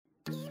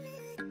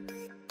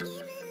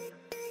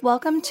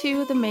Welcome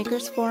to the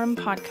Makers Forum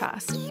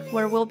podcast,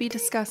 where we'll be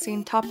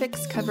discussing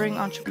topics covering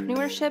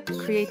entrepreneurship,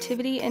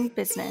 creativity, and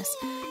business,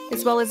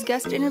 as well as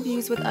guest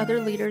interviews with other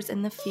leaders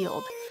in the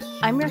field.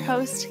 I'm your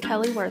host,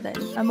 Kelly Worthen,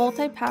 a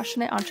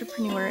multi-passionate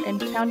entrepreneur and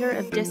founder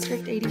of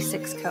District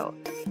 86 Co.,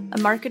 a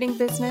marketing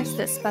business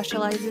that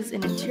specializes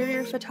in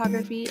interior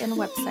photography and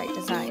website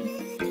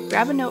design.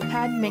 Grab a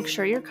notepad, make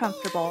sure you're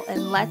comfortable,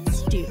 and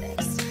let's do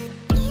this.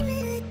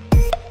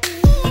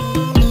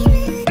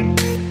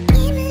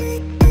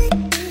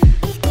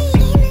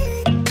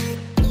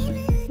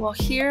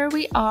 Well, here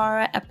we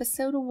are,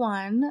 episode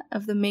 1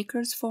 of the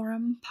Makers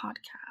Forum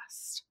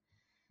podcast.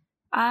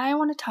 I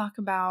want to talk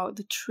about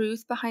the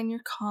truth behind your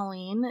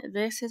calling.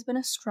 This has been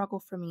a struggle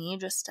for me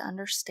just to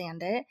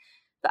understand it,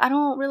 but I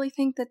don't really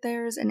think that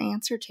there's an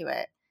answer to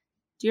it.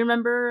 Do you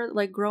remember,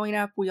 growing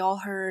up, we all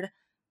heard,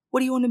 what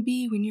do you want to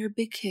be when you're a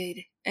big kid?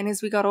 And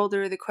as we got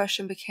older, the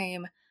question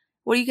became,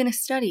 what are you going to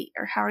study,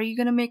 or how are you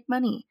going to make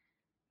money?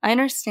 I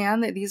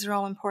understand that these are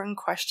all important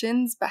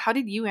questions, but how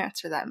did you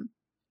answer them?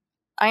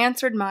 I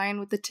answered mine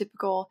with the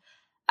typical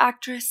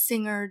actress,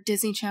 singer,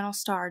 Disney Channel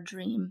star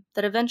dream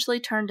that eventually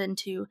turned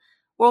into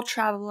world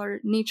traveler,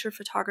 nature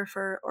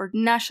photographer, or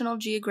National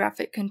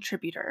Geographic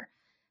contributor.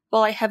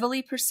 While I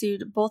heavily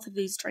pursued both of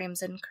these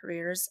dreams and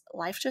careers,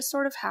 life just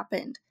sort of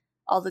happened.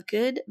 All the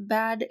good,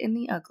 bad, and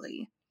the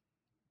ugly.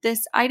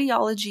 This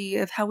ideology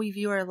of how we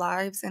view our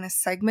lives in a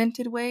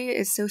segmented way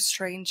is so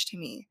strange to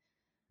me.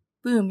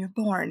 Boom, you're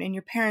born and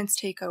your parents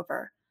take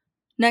over.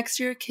 Next,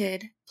 you're a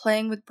kid,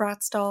 playing with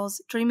Bratz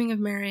dolls, dreaming of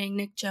marrying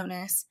Nick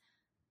Jonas.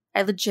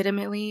 I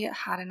legitimately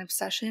had an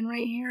obsession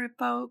right here,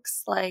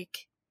 folks.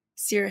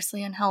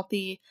 Seriously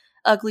unhealthy,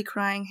 ugly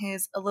crying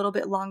his a little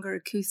bit longer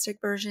acoustic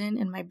version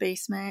in my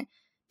basement,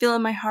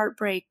 feeling my heart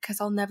break because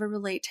I'll never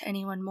relate to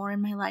anyone more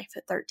in my life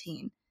at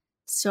 13.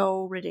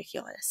 So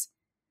ridiculous.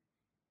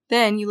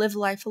 Then you live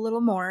life a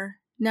little more.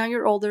 Now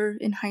you're older,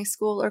 in high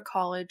school or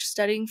college,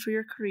 studying for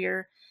your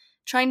career,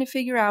 trying to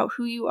figure out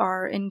who you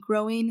are and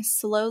growing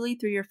slowly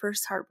through your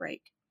first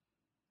heartbreak.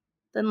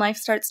 Then life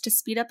starts to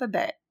speed up a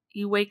bit.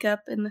 You wake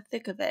up in the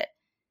thick of it.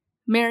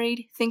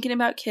 Married, thinking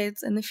about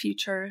kids and the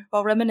future,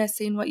 while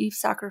reminiscing what you've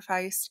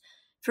sacrificed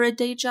for a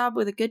day job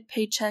with a good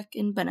paycheck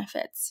and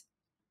benefits.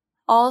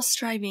 All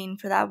striving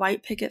for that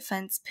white picket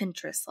fence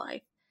Pinterest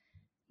life.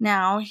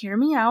 Now, hear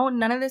me out,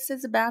 none of this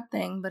is a bad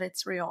thing, but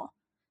it's real.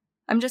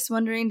 I'm just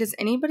wondering, does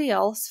anybody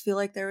else feel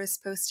like there was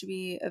supposed to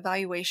be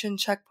evaluation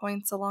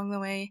checkpoints along the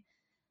way?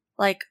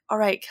 All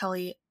right,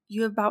 Kelly,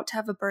 you're about to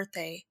have a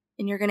birthday,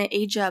 and you're going to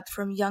age up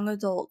from young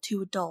adult to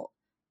adult.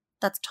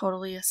 That's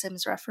totally a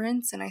Sims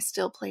reference, and I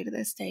still play to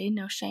this day,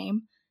 no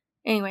shame.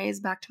 Anyways,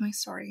 back to my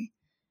story.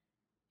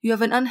 You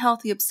have an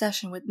unhealthy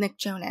obsession with Nick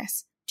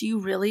Jonas. Do you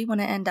really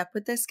want to end up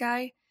with this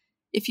guy?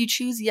 If you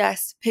choose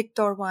yes, pick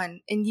door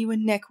 1, and you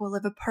and Nick will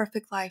live a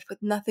perfect life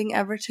with nothing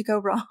ever to go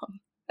wrong.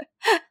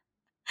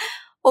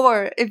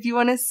 Or, if you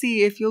want to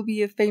see if you'll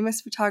be a famous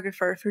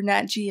photographer for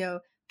Nat Geo,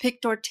 pick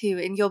door 2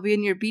 and you'll be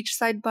in your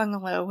beachside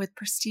bungalow with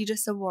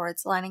prestigious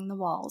awards lining the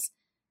walls.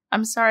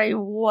 I'm sorry,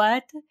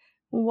 what?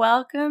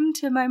 Welcome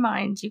to my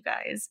mind, you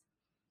guys.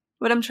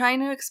 What I'm trying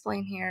to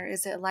explain here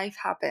is that life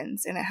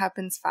happens, and it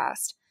happens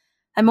fast.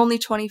 I'm only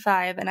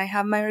 25, and I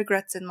have my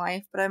regrets in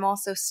life, but I'm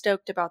also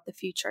stoked about the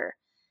future.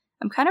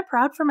 I'm kind of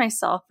proud for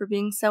myself for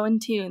being so in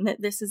tune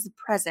that this is the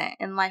present,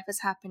 and life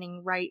is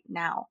happening right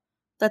now.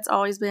 That's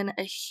always been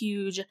a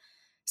huge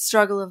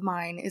struggle of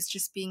mine, is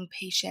just being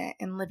patient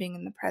and living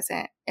in the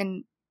present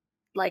and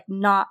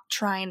not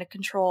trying to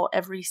control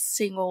every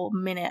single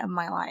minute of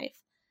my life.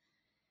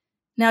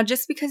 Now,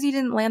 just because you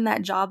didn't land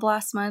that job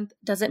last month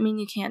doesn't mean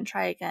you can't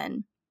try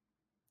again.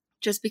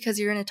 Just because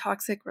you're in a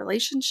toxic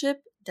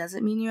relationship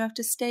doesn't mean you have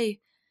to stay.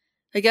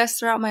 I guess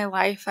throughout my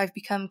life, I've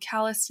become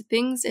callous to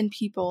things and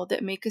people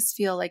that make us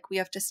feel like we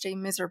have to stay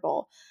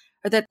miserable,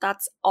 or that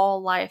that's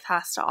all life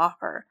has to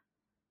offer.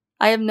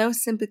 I have no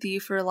sympathy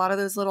for a lot of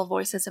those little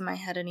voices in my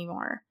head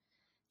anymore.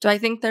 Do I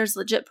think there's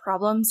legit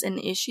problems and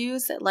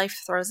issues that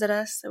life throws at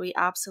us that we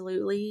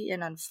absolutely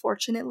and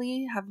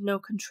unfortunately have no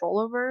control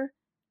over?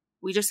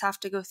 We just have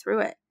to go through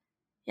it.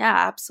 Yeah,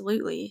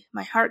 absolutely.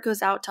 My heart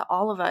goes out to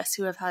all of us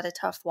who have had a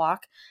tough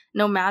walk,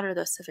 no matter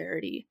the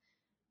severity.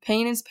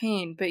 Pain is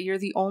pain, but you're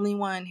the only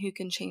one who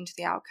can change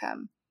the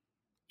outcome.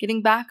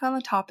 Getting back on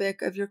the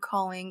topic of your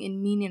calling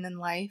and meaning in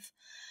life,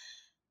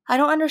 I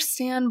don't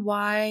understand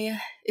why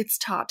it's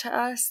taught to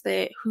us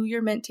that who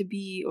you're meant to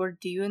be or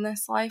do in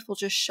this life will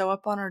just show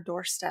up on our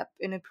doorstep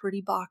in a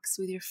pretty box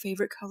with your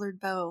favorite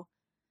colored bow.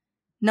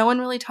 No one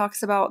really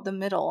talks about the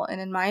middle, and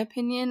in my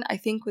opinion, I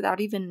think without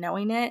even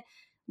knowing it,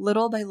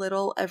 little by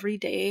little every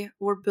day,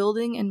 we're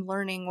building and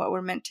learning what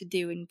we're meant to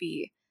do and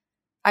be.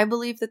 I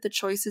believe that the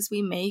choices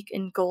we make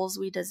and goals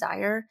we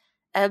desire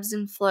ebbs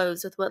and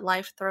flows with what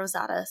life throws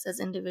at us as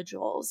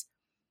individuals.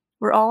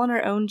 We're all on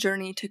our own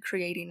journey to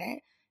creating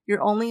it.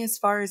 You're only as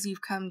far as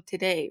you've come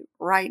today,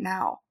 right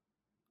now.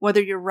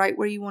 Whether you're right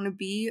where you want to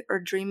be or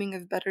dreaming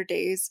of better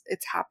days,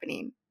 it's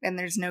happening, and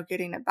there's no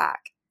getting it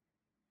back.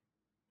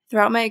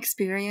 Throughout my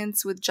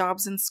experience with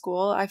jobs in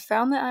school, I've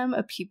found that I'm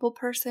a people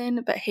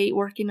person but hate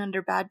working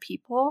under bad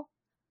people,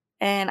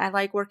 and I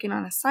like working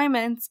on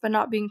assignments but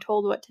not being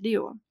told what to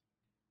do.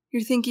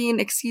 You're thinking,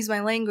 excuse my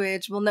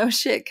language, well, no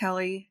shit,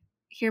 Kelly.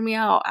 Hear me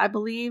out. I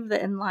believe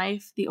that in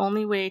life, the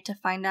only way to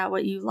find out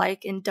what you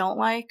like and don't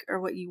like, or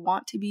what you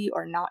want to be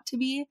or not to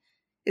be,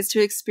 is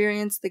to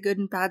experience the good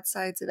and bad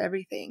sides of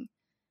everything.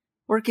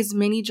 Work as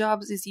many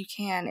jobs as you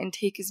can and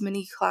take as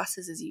many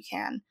classes as you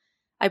can.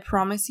 I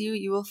promise you,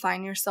 you will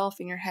find yourself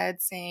in your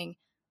head saying,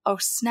 oh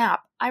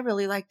snap, I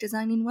really like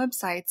designing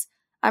websites.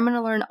 I'm going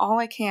to learn all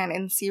I can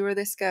and see where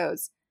this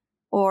goes.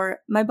 Or,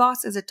 my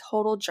boss is a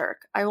total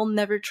jerk. I will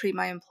never treat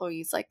my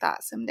employees like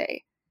that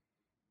someday.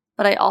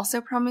 But I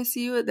also promise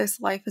you, this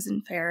life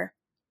isn't fair.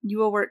 You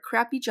will work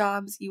crappy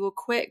jobs, you will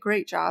quit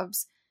great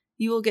jobs,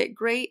 you will get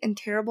great and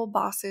terrible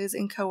bosses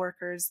and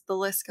coworkers, the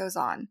list goes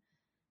on.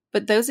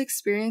 But those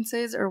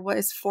experiences are what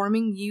is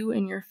forming you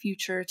and your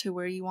future to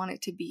where you want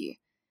it to be.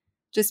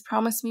 Just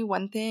promise me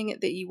one thing,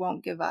 that you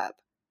won't give up.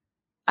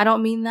 I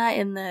don't mean that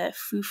in the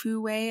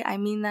foo-foo way, I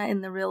mean that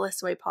in the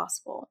realest way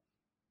possible.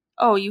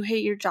 Oh, you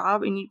hate your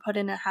job and you put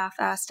in a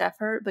half-assed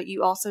effort, but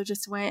you also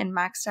just went and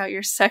maxed out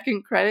your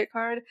second credit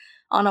card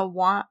on a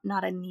want,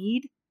 not a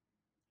need?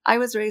 I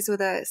was raised with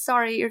a,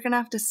 sorry, you're gonna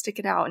have to stick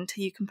it out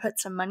until you can put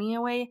some money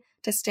away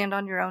to stand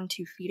on your own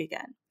 2 feet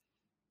again.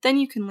 Then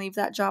you can leave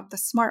that job the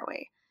smart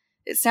way.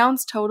 It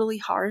sounds totally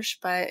harsh,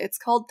 but it's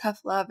called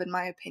tough love in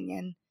my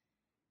opinion.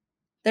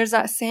 There's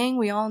that saying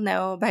we all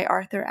know by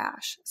Arthur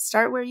Ashe,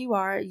 start where you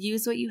are,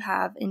 use what you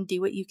have, and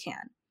do what you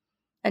can.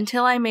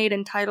 Until I made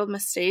entitled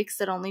mistakes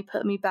that only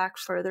put me back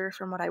further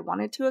from what I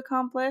wanted to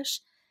accomplish,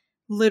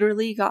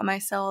 literally got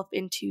myself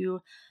into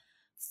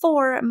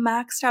 4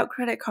 maxed out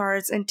credit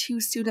cards and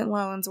 2 student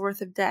loans worth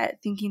of debt,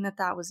 thinking that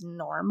that was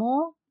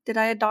normal. Did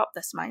I adopt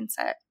this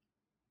mindset?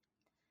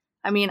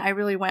 I mean, I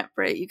really went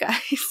for it, you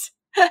guys.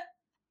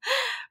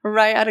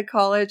 Right out of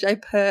college, I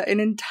put an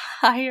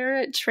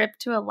entire trip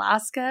to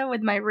Alaska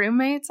with my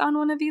roommates on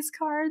one of these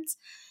cards.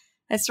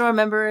 I still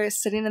remember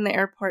sitting in the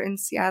airport in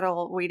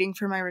Seattle waiting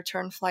for my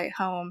return flight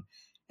home,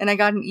 and I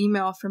got an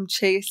email from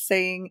Chase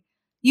saying,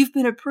 "You've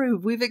been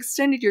approved. We've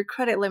extended your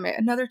credit limit,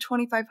 another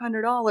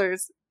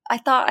 $2,500. I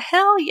thought,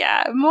 hell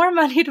yeah, more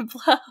money to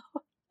blow.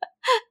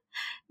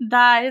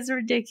 That is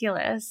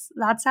ridiculous.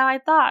 That's how I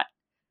thought.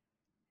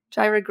 Do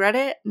I regret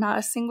it? Not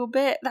a single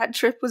bit. That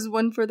trip was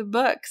one for the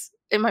books.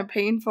 Am I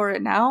paying for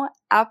it now?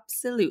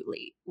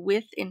 Absolutely,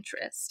 with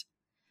interest.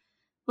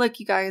 Look,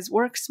 you guys,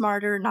 work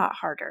smarter, not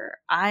harder.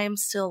 I am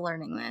still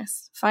learning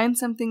this. Find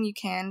something you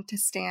can to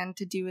stand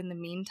to do in the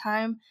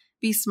meantime.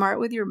 Be smart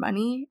with your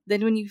money.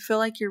 Then when you feel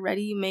like you're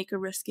ready, make a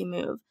risky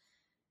move.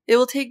 It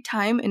will take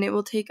time and it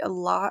will take a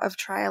lot of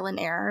trial and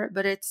error,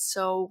 but it's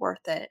so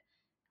worth it.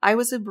 I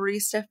was a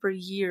barista for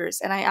years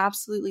and I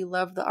absolutely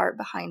love the art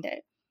behind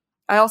it.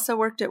 I also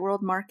worked at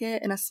World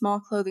Market in a small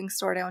clothing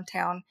store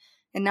downtown,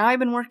 and now I've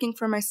been working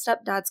for my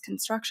stepdad's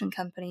construction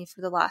company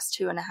for the last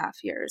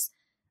 2.5 years.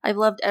 I've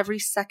loved every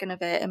second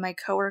of it, and my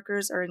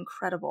coworkers are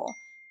incredible.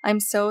 I'm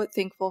so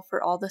thankful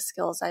for all the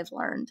skills I've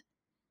learned.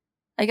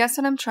 I guess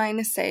what I'm trying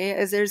to say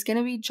is there's going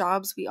to be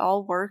jobs we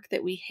all work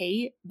that we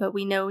hate, but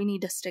we know we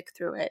need to stick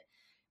through it.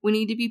 We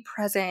need to be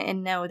present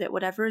and know that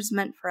whatever is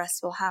meant for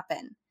us will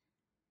happen.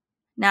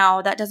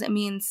 Now, that doesn't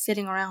mean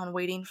sitting around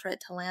waiting for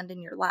it to land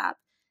in your lap.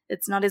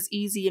 It's not as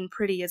easy and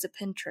pretty as a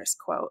Pinterest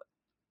quote.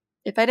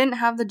 If I didn't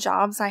have the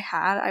jobs I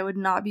had, I would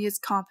not be as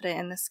confident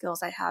in the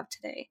skills I have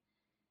today.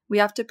 We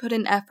have to put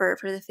in effort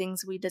for the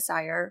things we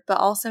desire, but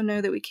also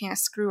know that we can't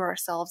screw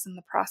ourselves in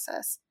the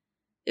process.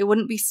 It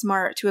wouldn't be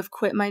smart to have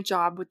quit my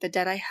job with the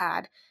debt I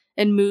had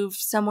and moved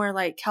somewhere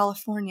like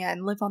California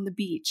and live on the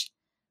beach.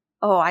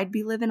 Oh, I'd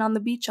be living on the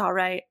beach all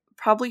right,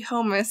 probably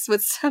homeless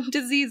with some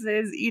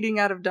diseases, eating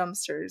out of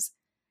dumpsters.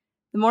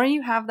 The more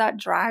you have that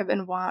drive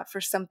and want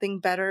for something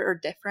better or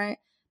different,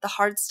 the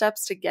hard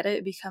steps to get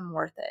it become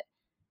worth it.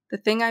 The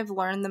thing I've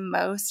learned the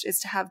most is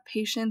to have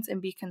patience and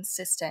be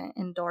consistent,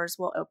 and doors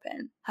will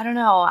open. I don't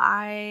know,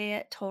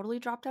 I totally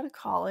dropped out of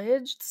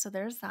college, so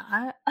there's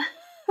that.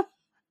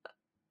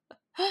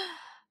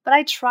 But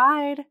I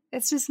tried.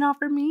 It's just not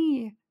for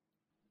me.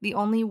 The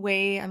only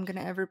way I'm going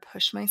to ever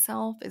push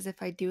myself is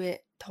if I do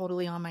it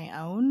totally on my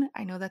own.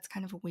 I know that's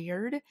kind of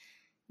weird,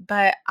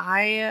 but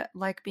I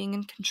like being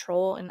in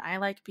control and I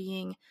like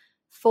being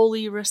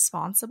fully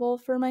responsible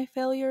for my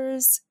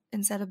failures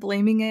instead of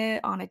blaming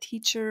it on a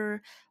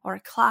teacher or a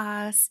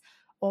class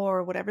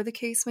or whatever the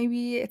case may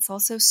be. It's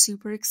also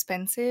super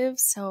expensive,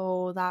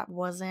 so that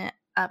wasn't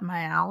up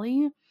my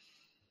alley.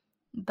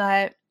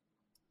 But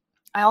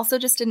I also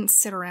just didn't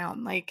sit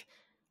around. Like,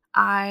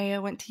 I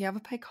went to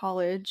Yavapai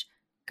College,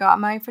 got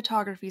my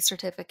photography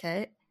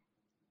certificate,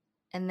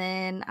 and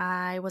then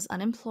I was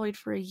unemployed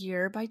for a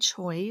year by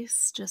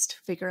choice, just to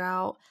figure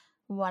out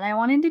what I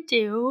wanted to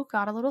do,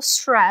 got a little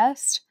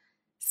stressed.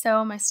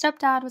 So my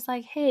stepdad was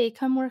like, hey,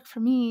 come work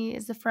for me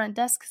as the front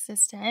desk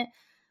assistant.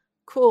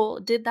 Cool,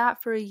 did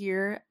that for a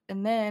year,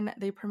 and then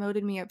they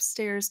promoted me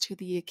upstairs to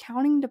the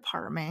accounting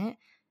department,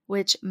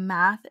 which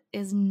math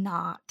is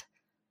not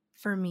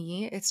for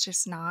me. It's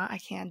just not. I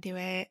can't do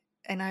it.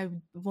 And I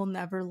will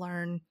never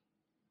learn.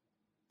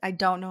 I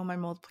don't know my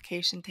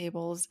multiplication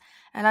tables.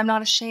 And I'm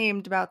not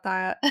ashamed about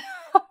that.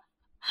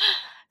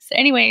 So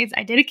anyways,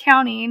 I did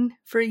accounting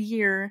for a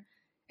year.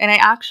 And I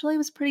actually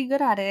was pretty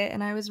good at it.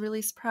 And I was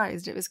really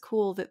surprised. It was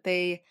cool that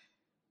they,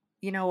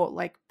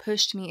 like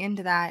pushed me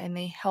into that and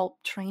they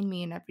helped train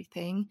me and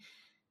everything.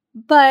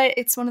 But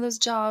it's one of those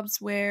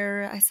jobs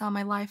where I saw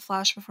my life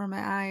flash before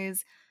my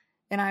eyes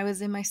and I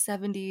was in my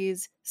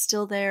 70s,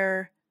 still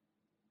there.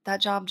 That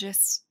job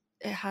just,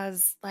 it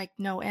has like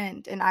no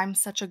end. And I'm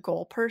such a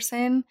goal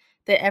person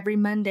that every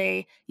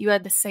Monday you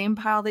had the same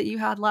pile that you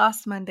had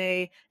last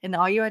Monday and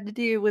all you had to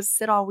do was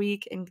sit all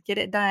week and get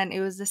it done.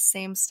 It was the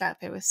same step.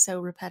 It was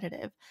so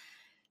repetitive.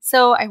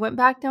 So I went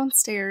back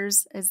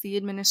downstairs as the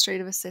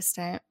administrative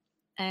assistant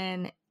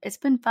and it's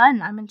been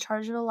fun. I'm in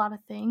charge of a lot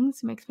of things.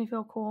 It makes me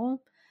feel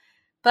cool.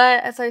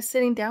 But as I was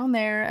sitting down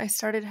there, I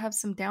started to have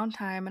some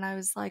downtime and I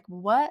was like,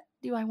 what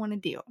do I want to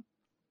do?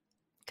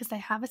 Because I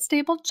have a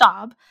stable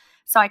job,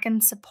 so I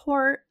can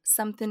support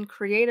something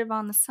creative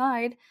on the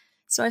side.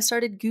 So I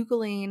started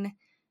Googling,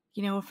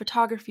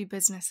 photography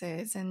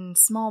businesses and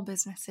small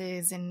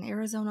businesses and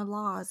Arizona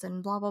laws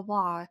and blah, blah,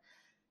 blah.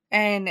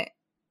 And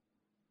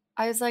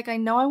I was like, I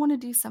know I want to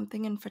do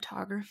something in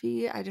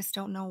photography. I just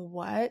don't know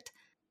what.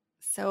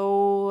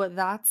 So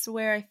that's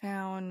where I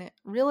found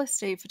real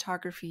estate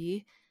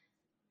photography.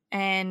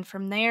 And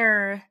from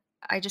there,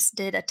 I just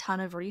did a ton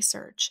of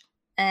research.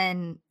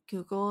 And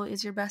Google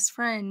is your best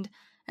friend.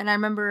 And I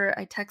remember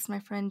I texted my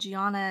friend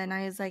Gianna and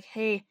I was like,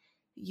 hey,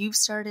 you've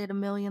started a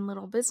million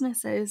little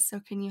businesses, so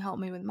can you help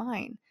me with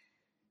mine?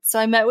 So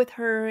I met with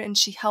her and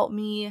she helped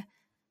me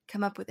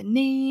come up with a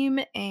name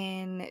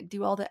and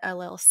do all the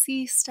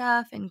LLC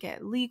stuff and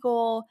get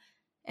legal.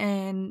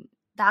 And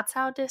that's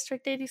how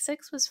District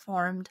 86 was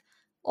formed.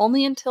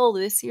 Only until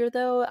this year,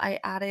 though, I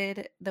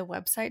added the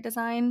website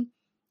design.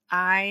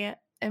 I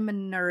am a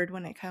nerd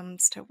when it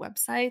comes to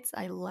websites.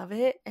 I love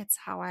it. It's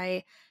how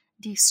I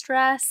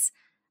de-stress.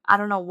 I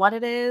don't know what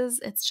it is.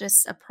 It's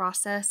just a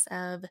process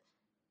of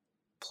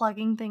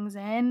plugging things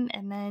in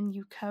and then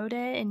you code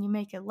it and you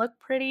make it look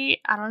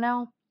pretty. I don't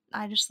know.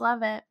 I just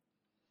love it.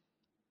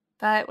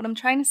 But what I'm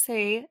trying to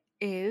say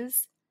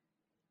is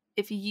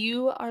if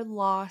you are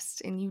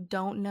lost and you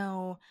don't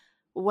know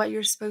what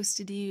you're supposed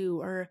to do,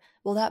 or,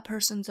 well, that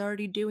person's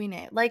already doing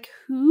it, like,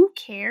 who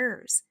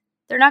cares?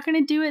 They're not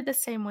going to do it the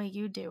same way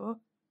you do.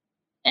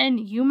 And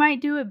you might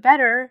do it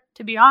better,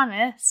 to be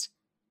honest.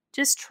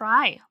 Just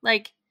try.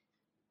 Like,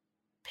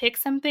 pick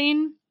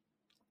something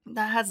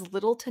that has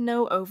little to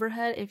no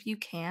overhead if you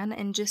can,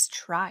 and just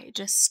try.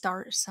 Just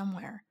start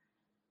somewhere.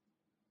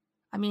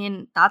 I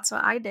mean, that's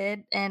what I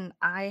did, and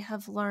I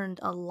have learned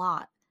a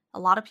lot. A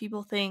lot of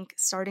people think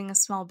starting a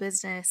small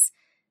business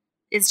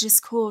is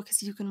just cool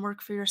because you can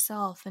work for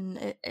yourself. And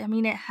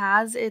it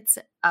has its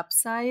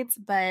upsides,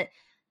 but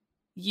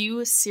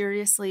you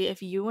seriously,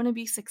 if you want to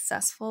be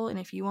successful and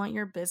if you want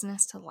your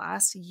business to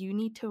last, you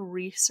need to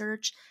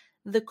research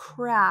the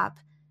crap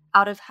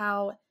out of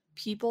how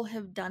people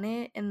have done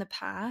it in the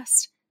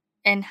past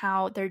and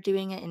how they're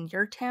doing it in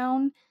your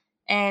town.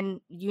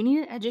 And you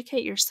need to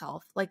educate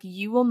yourself. Like,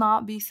 you will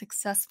not be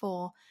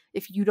successful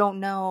if you don't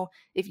know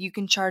if you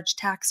can charge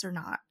tax or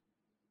not,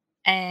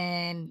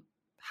 and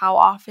how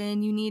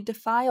often you need to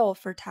file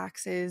for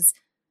taxes.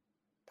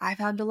 I've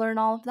had to learn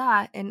all of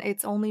that, and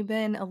it's only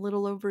been a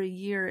little over a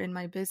year in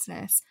my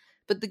business.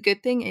 But the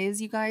good thing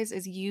is, you guys,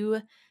 is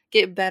you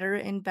get better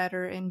and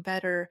better and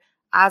better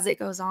as it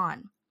goes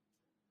on.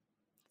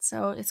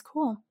 So it's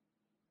cool.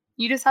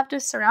 You just have to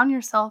surround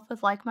yourself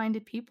with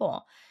like-minded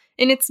people.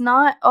 And it's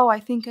not, oh, I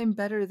think I'm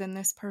better than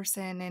this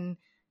person, and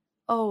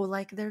oh,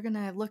 like, they're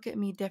gonna look at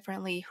me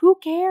differently. Who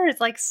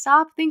cares? Like,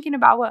 stop thinking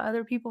about what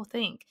other people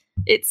think.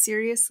 It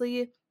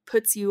seriously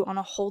puts you on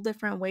a whole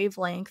different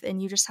wavelength,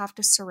 and you just have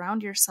to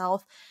surround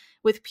yourself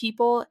with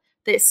people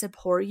that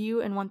support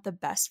you and want the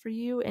best for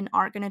you and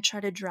aren't gonna try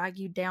to drag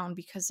you down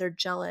because they're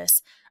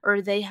jealous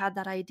or they had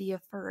that idea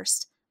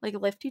first. Like,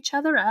 lift each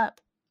other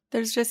up.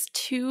 There's just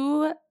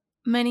too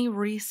many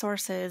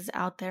resources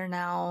out there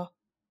now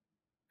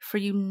for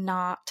you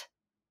not,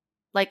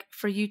 like,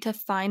 for you to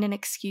find an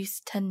excuse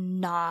to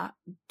not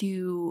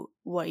do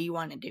what you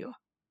want to do.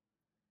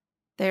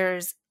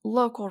 There's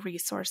local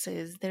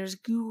resources, there's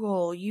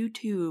Google,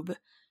 YouTube,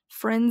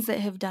 friends that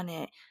have done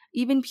it,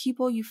 even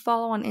people you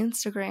follow on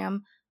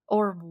Instagram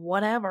or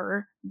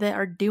whatever that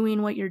are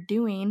doing what you're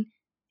doing.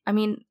 I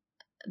mean,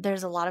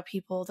 there's a lot of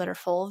people that are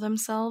full of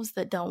themselves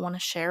that don't want to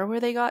share where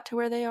they got to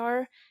where they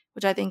are,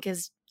 which I think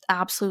is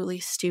absolutely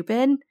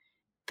stupid.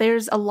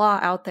 There's a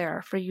lot out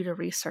there for you to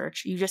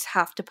research. You just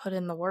have to put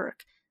in the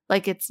work.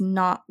 Like, it's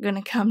not going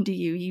to come to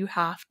you. You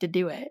have to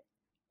do it.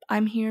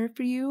 I'm here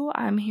for you.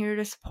 I'm here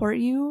to support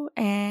you.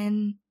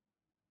 And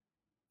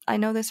I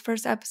know this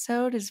first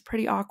episode is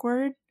pretty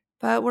awkward,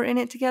 but we're in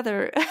it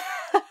together.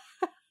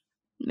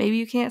 Maybe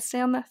you can't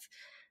stay on this.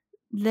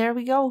 There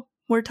we go.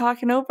 We're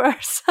talking over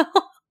ourselves.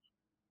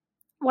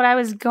 What I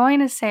was going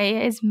to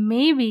say is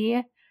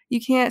maybe You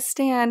can't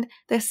stand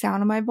the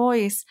sound of my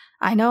voice.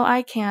 I know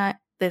I can't.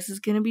 This is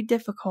going to be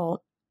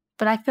difficult.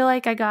 But I feel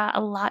like I got a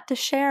lot to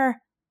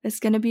share. It's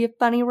going to be a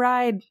funny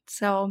ride,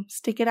 so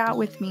stick it out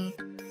with me.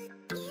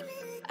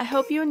 I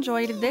hope you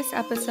enjoyed this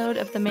episode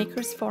of the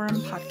Makers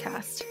Forum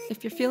podcast.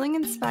 If you're feeling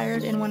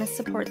inspired and want to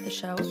support the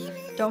show,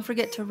 don't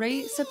forget to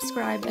rate,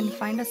 subscribe, and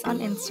find us on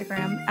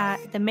Instagram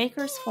at the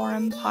Makers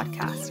Forum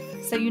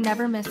podcast so you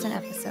never miss an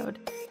episode.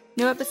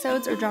 New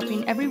episodes are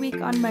dropping every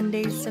week on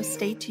Mondays, so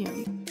stay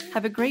tuned.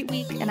 Have a great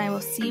week, and I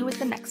will see you with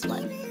the next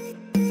one.